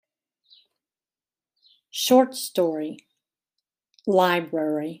Short story,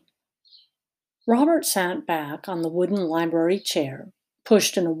 library. Robert sat back on the wooden library chair,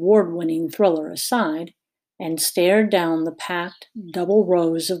 pushed an award winning thriller aside, and stared down the packed double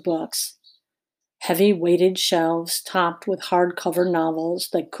rows of books. Heavy weighted shelves topped with hardcover novels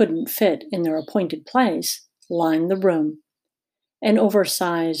that couldn't fit in their appointed place lined the room. An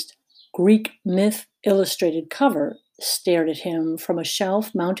oversized Greek myth illustrated cover stared at him from a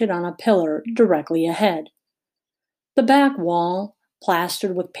shelf mounted on a pillar directly ahead. The back wall,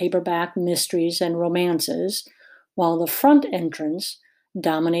 plastered with paperback mysteries and romances, while the front entrance,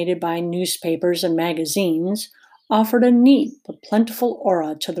 dominated by newspapers and magazines, offered a neat but plentiful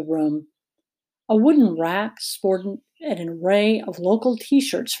aura to the room. A wooden rack sported an array of local t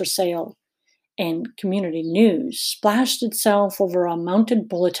shirts for sale, and community news splashed itself over a mounted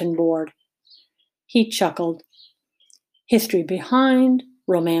bulletin board. He chuckled. History behind,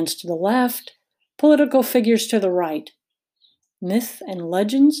 romance to the left, political figures to the right. Myth and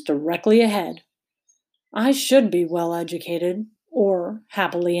legends directly ahead. I should be well educated, or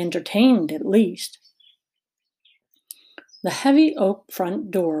happily entertained at least. The heavy oak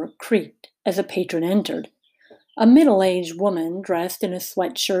front door creaked as a patron entered. A middle aged woman dressed in a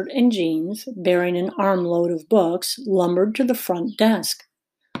sweatshirt and jeans, bearing an armload of books, lumbered to the front desk.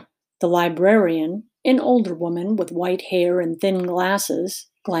 The librarian, an older woman with white hair and thin glasses,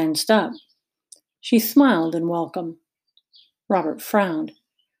 glanced up. She smiled in welcome. Robert frowned.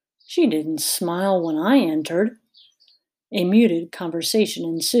 She didn't smile when I entered. A muted conversation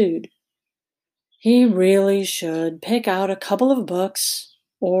ensued. He really should pick out a couple of books,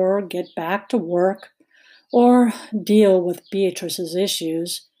 or get back to work, or deal with Beatrice's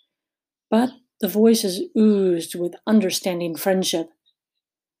issues. But the voices oozed with understanding friendship.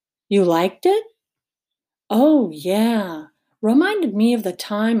 You liked it? Oh, yeah. Reminded me of the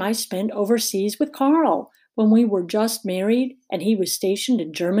time I spent overseas with Carl when we were just married and he was stationed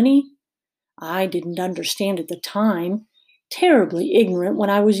in Germany. I didn't understand at the time, terribly ignorant when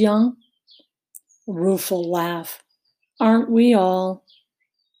I was young. Rueful laugh. Aren't we all?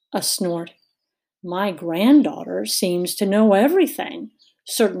 A snort. My granddaughter seems to know everything,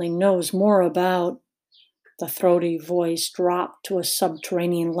 certainly knows more about. The throaty voice dropped to a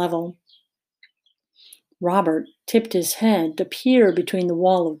subterranean level. Robert tipped his head to peer between the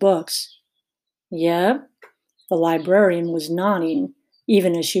wall of books. Yep, the librarian was nodding,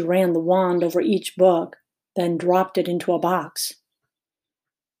 even as she ran the wand over each book, then dropped it into a box.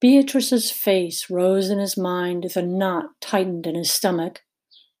 Beatrice's face rose in his mind as a knot tightened in his stomach,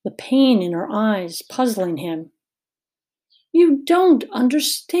 the pain in her eyes puzzling him. You don't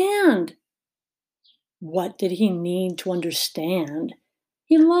understand. What did he need to understand?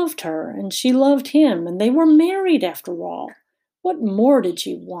 He loved her, and she loved him, and they were married after all. What more did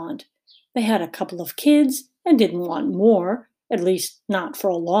she want? They had a couple of kids and didn't want more, at least not for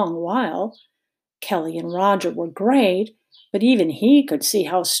a long while. Kelly and Roger were great, but even he could see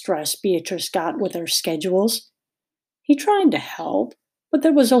how stressed Beatrice got with their schedules. He tried to help, but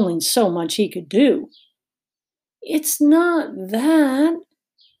there was only so much he could do. It's not that.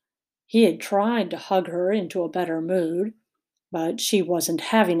 He had tried to hug her into a better mood, but she wasn't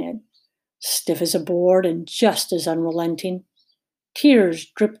having it. Stiff as a board and just as unrelenting. Tears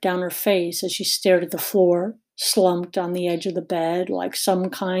dripped down her face as she stared at the floor, slumped on the edge of the bed like some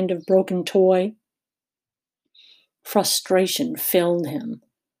kind of broken toy. Frustration filled him.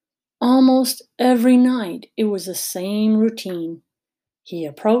 Almost every night it was the same routine. He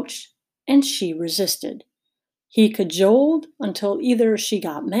approached, and she resisted. He cajoled until either she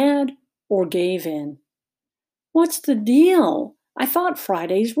got mad or gave in. What's the deal? I thought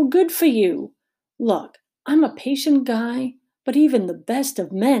Fridays were good for you. Look, I'm a patient guy, but even the best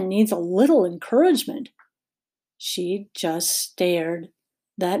of men needs a little encouragement. She just stared,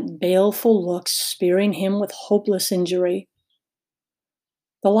 that baleful look spearing him with hopeless injury.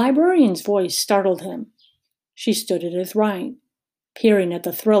 The librarian's voice startled him. She stood at his right, peering at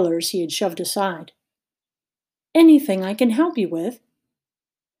the thrillers he had shoved aside. Anything I can help you with?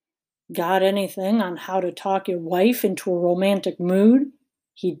 Got anything on how to talk your wife into a romantic mood?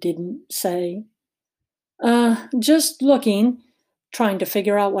 He didn't say. Just looking, trying to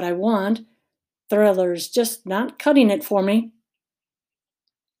figure out what I want. Thrillers just not cutting it for me.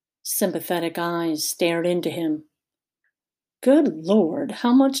 Sympathetic eyes stared into him. Good Lord,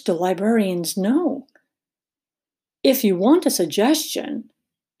 how much do librarians know? If you want a suggestion,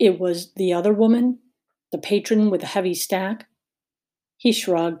 it was the other woman, the patron with the heavy stack. He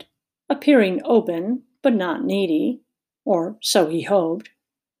shrugged, appearing open but not needy, or so he hoped.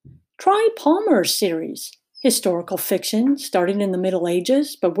 Try Palmer's series, historical fiction starting in the Middle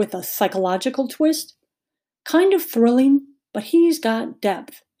Ages but with a psychological twist. Kind of thrilling, but he's got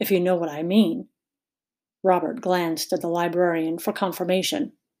depth, if you know what I mean. Robert glanced at the librarian for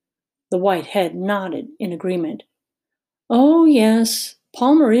confirmation. The white head nodded in agreement. Oh, yes,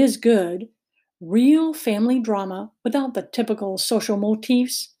 Palmer is good. Real family drama without the typical social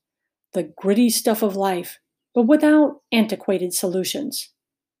motifs, the gritty stuff of life, but without antiquated solutions.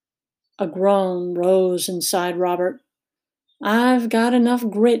 A groan rose inside Robert. I've got enough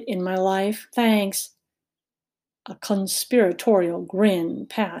grit in my life, thanks. A conspiratorial grin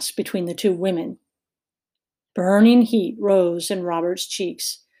passed between the two women. Burning heat rose in Robert's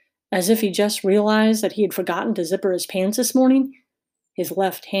cheeks, as if he just realized that he had forgotten to zipper his pants this morning. His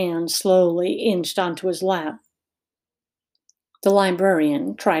left hand slowly inched onto his lap. The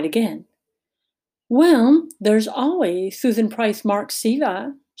librarian tried again. Well, there's always Susan Price Mark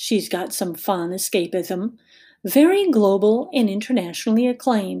Siva. She's got some fun escapism. Very global and internationally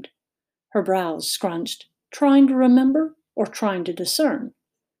acclaimed. Her brows scrunched, trying to remember or trying to discern.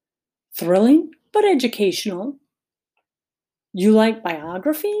 Thrilling, but educational. You like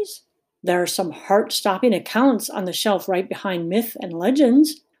biographies? There are some heart-stopping accounts on the shelf right behind Myth and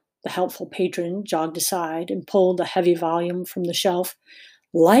Legends. The helpful patron jogged aside and pulled a heavy volume from the shelf.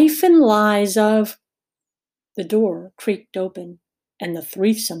 Life and Lies of... The door creaked open, and the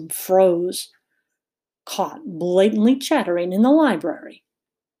threesome froze, caught blatantly chattering in the library.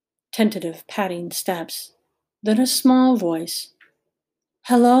 Tentative padding steps, then a small voice.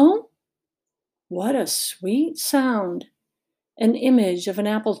 Hello? What a sweet sound. An image of an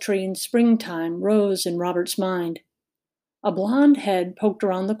apple tree in springtime rose in Robert's mind. A blonde head poked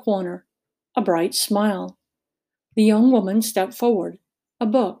around the corner, a bright smile. The young woman stepped forward, a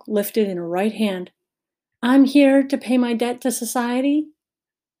book lifted in her right hand. I'm here to pay my debt to society.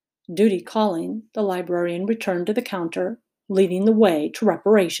 Duty calling, the librarian returned to the counter, leading the way to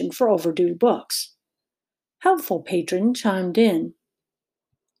reparation for overdue books. Helpful patron chimed in.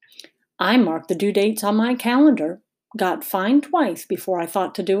 I marked the due dates on my calendar. Got fined twice before I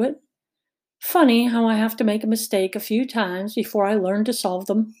thought to do it. Funny how I have to make a mistake a few times before I learn to solve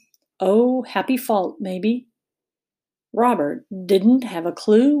them. Oh, happy fault, maybe. Robert didn't have a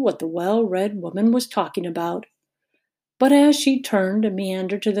clue what the well-read woman was talking about. But as she turned and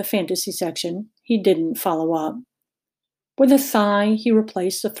meandered to the fantasy section, he didn't follow up. With a sigh, he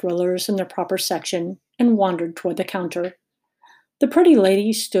replaced the thrillers in their proper section and wandered toward the counter. The pretty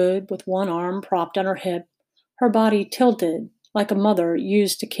lady stood with one arm propped on her hip, her body tilted like a mother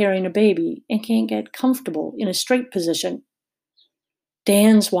used to carrying a baby and can't get comfortable in a straight position.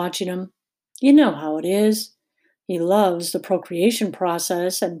 Dan's watching him. You know how it is. He loves the procreation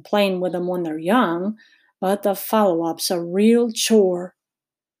process and playing with them when they're young, but the follow-up's a real chore.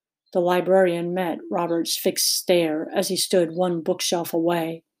 The librarian met Robert's fixed stare as he stood one bookshelf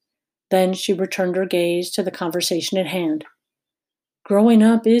away. Then she returned her gaze to the conversation at hand. Growing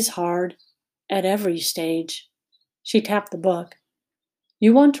up is hard, at every stage. She tapped the book.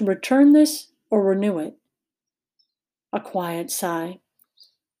 You want to return this or renew it? A quiet sigh.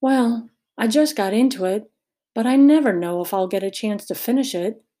 Well, I just got into it, but I never know if I'll get a chance to finish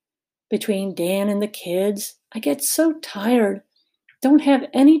it. Between Dan and the kids, I get so tired. Don't have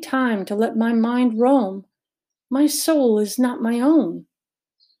any time to let my mind roam. My soul is not my own.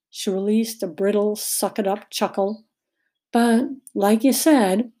 She released a brittle, suck-it-up chuckle. But, like you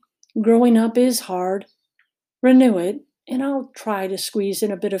said, growing up is hard. Renew it, and I'll try to squeeze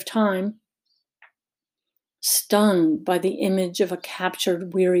in a bit of time. Stunned by the image of a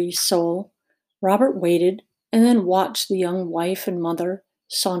captured, weary soul, Robert waited and then watched the young wife and mother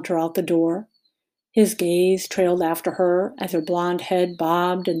saunter out the door. His gaze trailed after her as her blonde head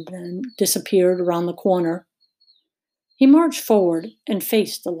bobbed and then disappeared around the corner. He marched forward and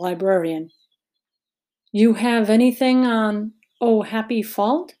faced the librarian. You have anything on Oh Happy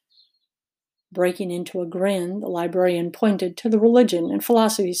Fault? Breaking into a grin, the librarian pointed to the religion and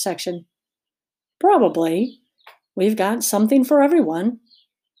philosophy section. Probably. We've got something for everyone.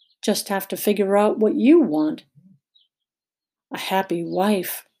 Just have to figure out what you want. A happy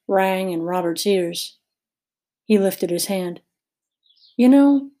wife rang in Robert's ears. He lifted his hand. You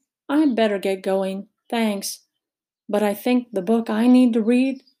know, I'd better get going, thanks. But I think the book I need to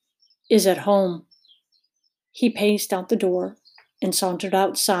read is at home. He paced out the door and sauntered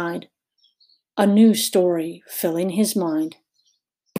outside, a new story filling his mind.